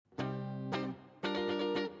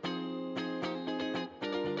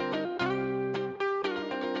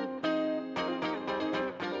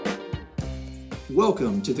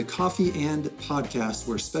Welcome to the Coffee and Podcast,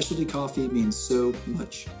 where specialty coffee means so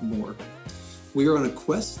much more. We are on a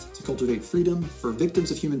quest to cultivate freedom for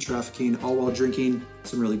victims of human trafficking, all while drinking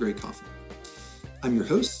some really great coffee. I'm your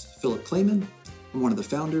host, Philip Clayman. I'm one of the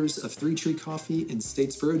founders of Three Tree Coffee in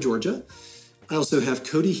Statesboro, Georgia. I also have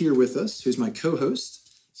Cody here with us, who's my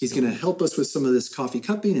co-host. He's going to help us with some of this coffee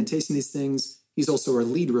cupping and tasting these things. He's also our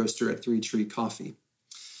lead roaster at Three Tree Coffee.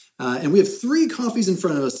 And we have three coffees in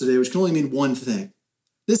front of us today, which can only mean one thing.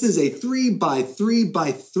 This is a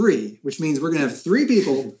 3x3x3, which means we're going to have three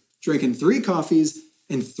people drinking three coffees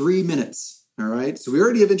in 3 minutes. All right. So we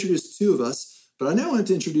already have introduced two of us, but I now want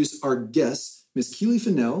to introduce our guest, Ms. Keely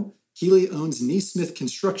Fennell. Keely owns Neesmith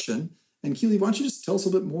Construction. And Keely, why don't you just tell us a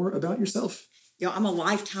little bit more about yourself? Yeah, I'm a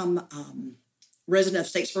lifetime resident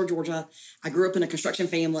of Statesboro, Georgia. I grew up in a construction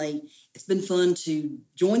family. It's been fun to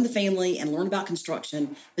join the family and learn about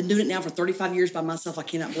construction. Been doing it now for 35 years by myself. I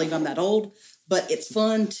cannot believe I'm that old, but it's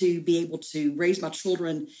fun to be able to raise my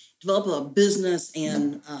children, develop a business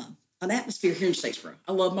and an atmosphere here in Statesboro.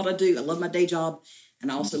 I love what I do. I love my day job,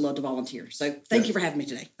 and I also love to volunteer. So thank you for having me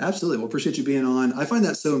today. Absolutely. Well, appreciate you being on. I find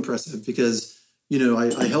that so impressive because,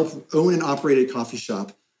 I help own and operate a coffee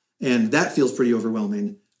shop, and that feels pretty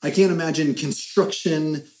overwhelming. I can't imagine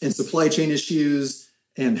construction and supply chain issues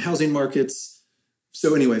and housing markets.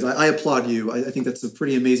 So anyways, I applaud you. I think that's a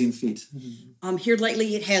pretty amazing feat. Here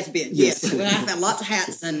lately it has been, yes. I've had lots of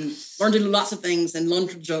hats and learned to do lots of things and learned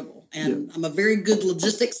to juggle. And I'm a very good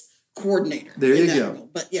logistics coordinator. There you go.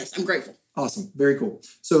 But yes, I'm grateful. Awesome. Very cool.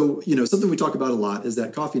 So, something we talk about a lot is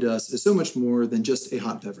that coffee to us is so much more than just a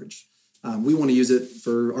hot beverage. We want to use it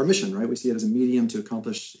for our mission, right? We see it as a medium to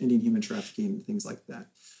accomplish ending human trafficking, things like that.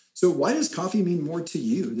 So why does coffee mean more to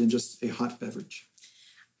you than just a hot beverage?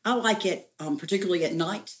 I like it, particularly at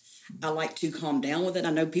night. I like to calm down with it.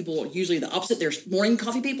 I know people are usually the opposite. There's morning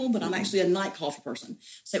coffee people, but I'm actually a night coffee person.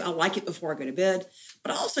 So I like it before I go to bed,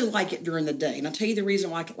 but I also like it during the day. And I'll tell you the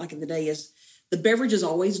reason why I like it in the day is the beverage is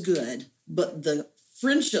always good, but the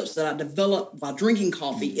friendships that I develop by drinking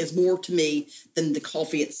coffee is more to me than the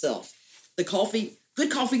coffee itself. The coffee,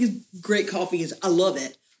 good coffee is great coffee. I love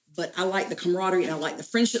it. But I like the camaraderie and I like the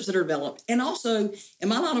friendships that are developed. And also, in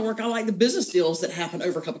my line of work, I like the business deals that happen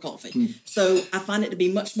over a cup of coffee. So I find it to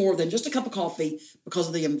be much more than just a cup of coffee because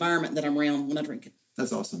of the environment that I'm around when I drink it.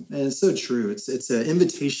 That's awesome. And it's so true. It's an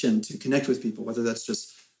invitation to connect with people, whether that's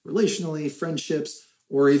just relationally, friendships,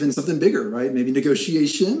 or even something bigger, right? Maybe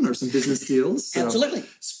negotiation or some business deals. So, absolutely.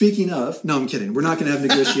 Speaking of, no, I'm kidding. We're not going to have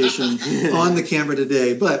negotiation on the camera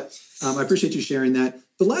today, but I appreciate you sharing that.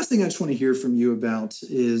 The last thing I just want to hear from you about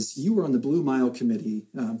is you were on the Blue Mile Committee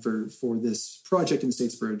for this project in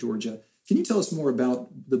Statesboro, Georgia. Can you tell us more about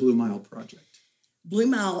the Blue Mile project? Blue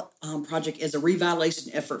Mile project is a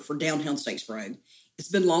revitalization effort for downtown Statesboro. It's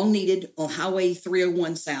been long needed on Highway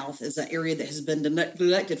 301 South is an area that has been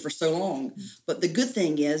neglected for so long. But the good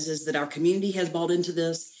thing is that our community has bought into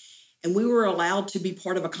this. And we were allowed to be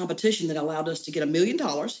part of a competition that allowed us to get $1 million.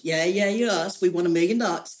 Us. We won $1 million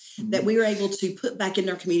that we were able to put back in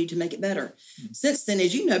our community to make it better. Since then,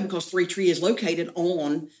 as you know, because Three Tree is located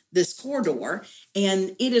on this corridor,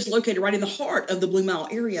 and it is located right in the heart of the Blue Mile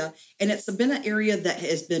area, and it's been an area that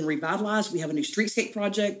has been revitalized. We have a new streetscape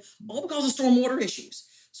project, all because of stormwater issues.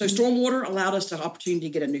 So stormwater allowed us the opportunity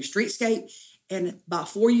to get a new streetscape. And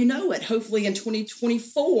before you know it, hopefully in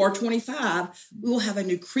 2024, 25, we will have a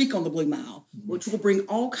new creek on the Blue Mile, which will bring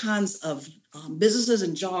all kinds of businesses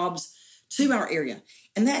and jobs to our area.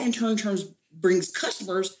 And that in turn brings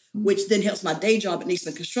customers, which then helps my day job at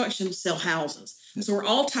Neesmith Construction sell houses. So we're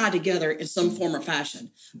all tied together in some form or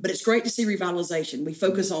fashion. But it's great to see revitalization. We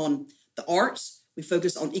focus on the arts. We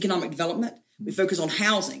focus on economic development. We focus on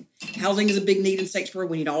housing. Housing is a big need in Statesboro.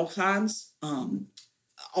 We need all kinds.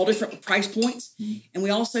 All different price points. And we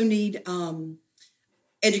also need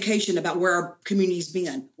education about where our community's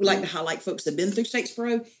been. We like to highlight folks that have been through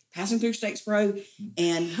Statesboro, passing through Statesboro,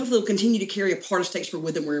 and hopefully they'll continue to carry a part of Statesboro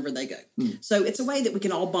with them wherever they go. So it's a way that we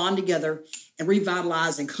can all bond together and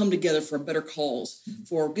revitalize and come together for a better cause,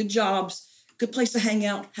 for good jobs, good place to hang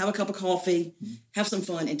out, have a cup of coffee, have some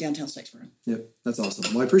fun in downtown Statesboro. Yep, that's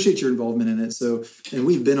awesome. Well, I appreciate your involvement in it. So, and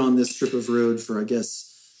we've been on this strip of road for,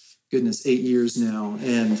 8 years now.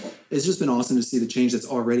 And it's just been awesome to see the change that's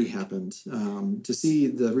already happened, to see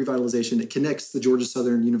the revitalization. It connects the Georgia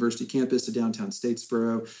Southern University campus to downtown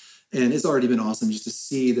Statesboro. And it's already been awesome just to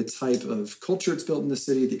see the type of culture it's built in the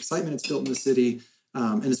city, the excitement it's built in the city.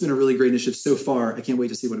 And it's been a really great initiative so far. I can't wait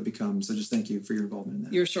to see what it becomes. So just thank you for your involvement in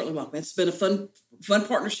that. You're certainly welcome. It's been a fun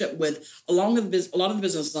partnership with a lot of the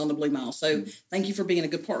businesses on the Blue Mile. So thank you for being a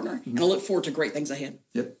good partner. And I look forward to great things ahead.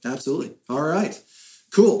 Yep, absolutely. All right.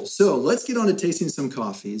 Cool. So let's get on to tasting some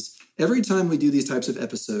coffees. Every time we do these types of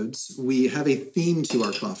episodes, we have a theme to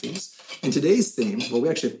our coffees. And today's theme, well, we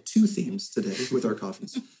actually have two themes today with our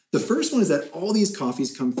coffees. The first one is that all these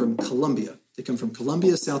coffees come from Colombia. They come from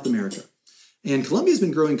Colombia, South America. And Colombia has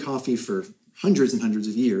been growing coffee for hundreds and hundreds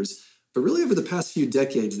of years. But really over the past few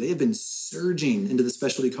decades, they have been surging into the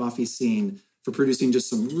specialty coffee scene for producing just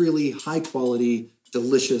some really high quality,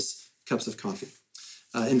 delicious cups of coffee.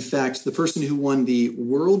 In fact, the person who won the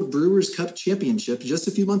World Brewers Cup Championship just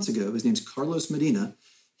a few months ago, his name's Carlos Medina.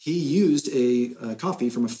 He used a coffee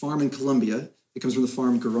from a farm in Colombia. It comes from the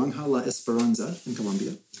farm Granja La Esperanza in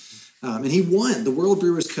Colombia. And he won the World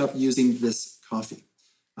Brewers Cup using this coffee.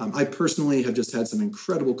 I personally have just had some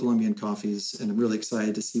incredible Colombian coffees, and I'm really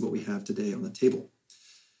excited to see what we have today on the table.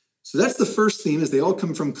 So that's the first theme, is they all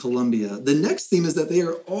come from Colombia. The next theme is that they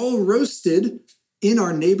are all roasted in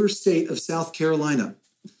our neighbor state of South Carolina.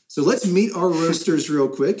 So let's meet our roasters real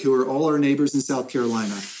quick, who are all our neighbors in South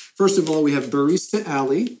Carolina. First of all, we have Barista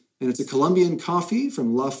Alley, and it's a Colombian coffee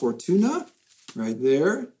from La Fortuna, right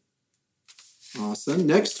there. Awesome.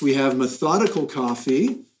 Next, we have Methodical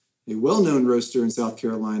Coffee, a well-known roaster in South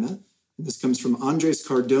Carolina. And this comes from Andres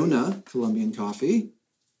Cardona, Colombian coffee.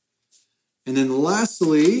 And then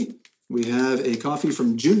lastly, we have a coffee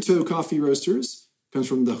from Junto Coffee Roasters. It comes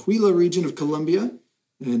from the Huila region of Colombia.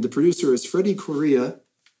 And the producer is Freddie Correa,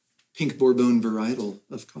 Pink Bourbon varietal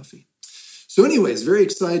of coffee. So anyways, very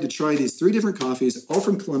excited to try these three different coffees, all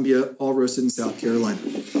from Colombia, all roasted in South Carolina.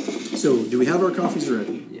 So do we have our coffees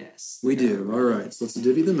ready? Yes. We do. All right, so let's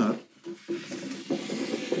divvy them up.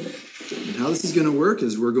 And how this is going to work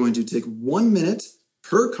is we're going to take 1 minute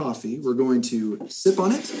per coffee. We're going to sip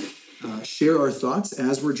on it, share our thoughts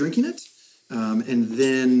as we're drinking it, and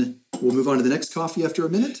then we'll move on to the next coffee after a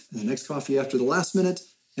minute, and the next coffee after the last minute,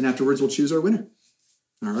 and afterwards we'll choose our winner.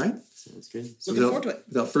 All right? Sounds good. So Looking forward to it.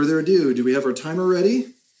 Without further ado, do we have our timer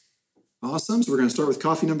ready? Awesome. So we're going to start with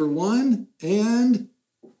coffee number 1 and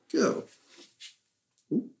go.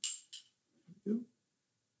 Ooh.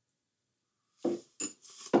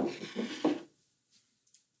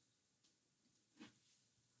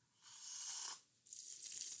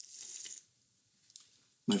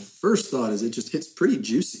 My first thought is it just hits pretty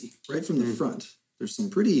juicy right from the front. There's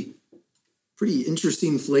some pretty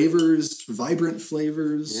interesting flavors, vibrant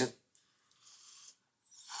flavors. Yeah.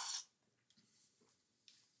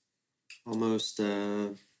 Almost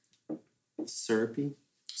syrupy.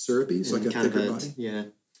 Syrupy, so like a thicker body. Yeah.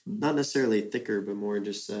 Not necessarily thicker, but more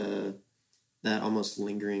just that almost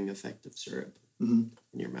lingering effect of syrup in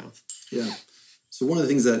your mouth. Yeah. So one of the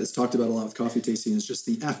things that is talked about a lot with coffee tasting is just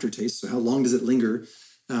the aftertaste. So how long does it linger?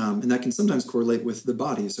 And that can sometimes correlate with the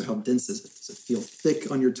body. So how dense is it? Does it feel thick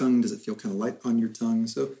on your tongue? Does it feel kind of light on your tongue?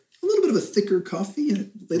 So a little bit of a thicker coffee,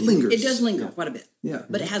 and it lingers. It does linger quite a bit. Yeah.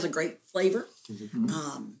 But it has a great flavor.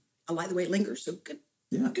 I like the way it lingers. So good.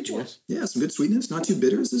 Yeah. Good choice. Yeah, some good sweetness. Not too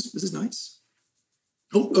bitter. This is nice.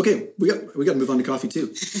 Oh, okay. We got to move on to coffee 2.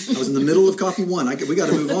 I was in the middle of coffee 1. We got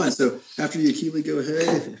to move on. So after you, Keely, go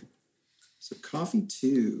ahead. So coffee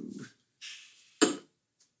 2.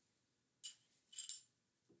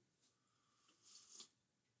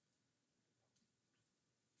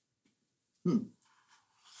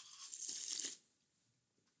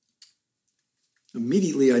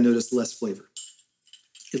 Immediately, I noticed less flavor,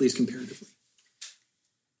 at least comparatively.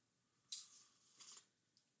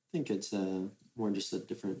 I think it's more just a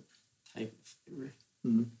different type of flavor.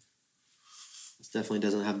 This definitely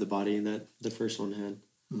doesn't have the body that the first one had.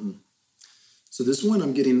 So this one,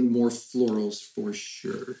 I'm getting more florals for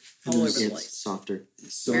sure. All over the It's place. softer.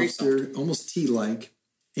 Softer, almost tea-like,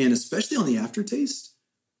 and especially on the aftertaste,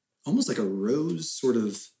 almost like a rose sort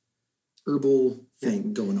of herbal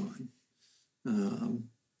thing going on.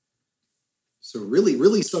 So really,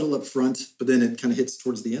 really subtle up front, but then it kind of hits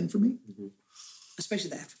towards the end for me. Especially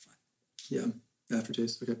the afterflow. Yeah,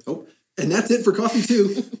 aftertaste. Okay. Oh, and that's it for coffee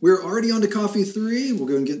 2. We're already on to coffee 3. We'll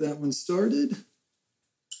go and get that one started.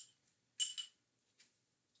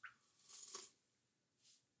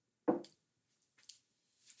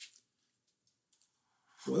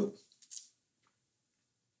 Whoa.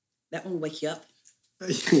 That one will wake you up.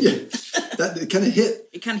 Yeah, that kind of hit.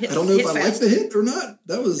 It kind of hit. I don't know if I fast. like the hit or not.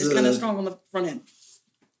 That was It's kind of strong on the front end.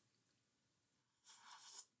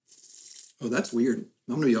 Oh, that's weird.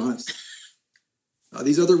 I'm going to be honest.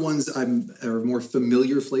 These other ones are more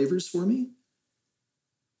familiar flavors for me.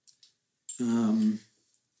 I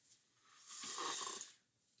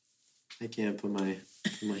can't put my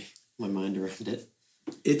mind around it.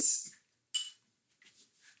 It's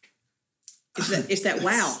It's that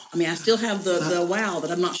wow. I mean, I still have the wow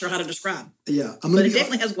that I'm not sure how to describe. yeah. But it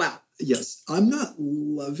definitely has wow. Yes, I'm not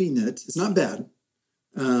loving it. It's not bad.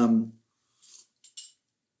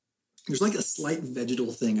 There's like a slight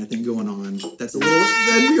vegetal thing, I think, going on. That's a little...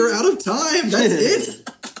 Then we're out of time. That's it.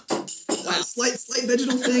 Slight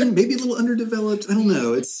vegetal thing. Maybe a little underdeveloped. I don't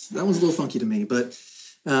know. That one's a little funky to me. But,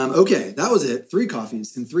 okay, that was it. 3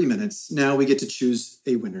 coffees in 3 minutes. Now we get to choose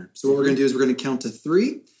a winner. So what we're going to do is we're going to count to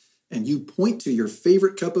 3. And you point to your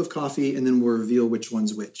favorite cup of coffee. And then we'll reveal which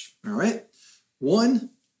one's which. All right? 1,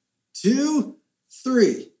 2,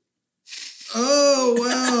 3. Oh,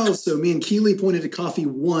 wow. So me and Keely pointed to coffee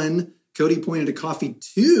 1. Cody pointed to coffee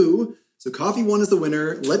 2. So coffee 1 is the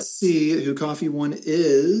winner. Let's see who coffee 1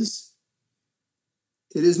 is.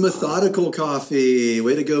 It is Methodical Coffee.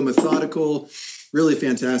 Way to go, Methodical. Really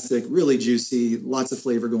fantastic. Really juicy. Lots of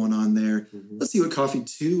flavor going on there. Mm-hmm. Let's see what coffee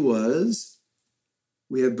 2 was.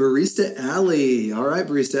 We have Barista Alley. All right,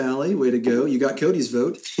 Barista Alley. Way to go. You got Cody's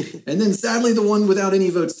vote. And then sadly, the one without any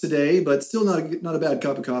votes today, but still not a bad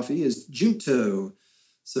cup of coffee, is Junto.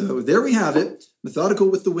 So there we have it. Methodical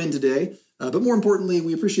with the win today. But more importantly,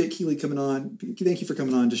 we appreciate Keely coming on. Thank you for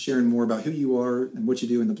coming on, just sharing more about who you are and what you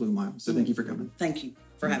do in the Blue Mile. So thank you for coming. Thank you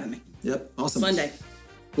for having me. Yep. Awesome. Fun day.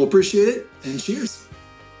 We'll appreciate it, and cheers.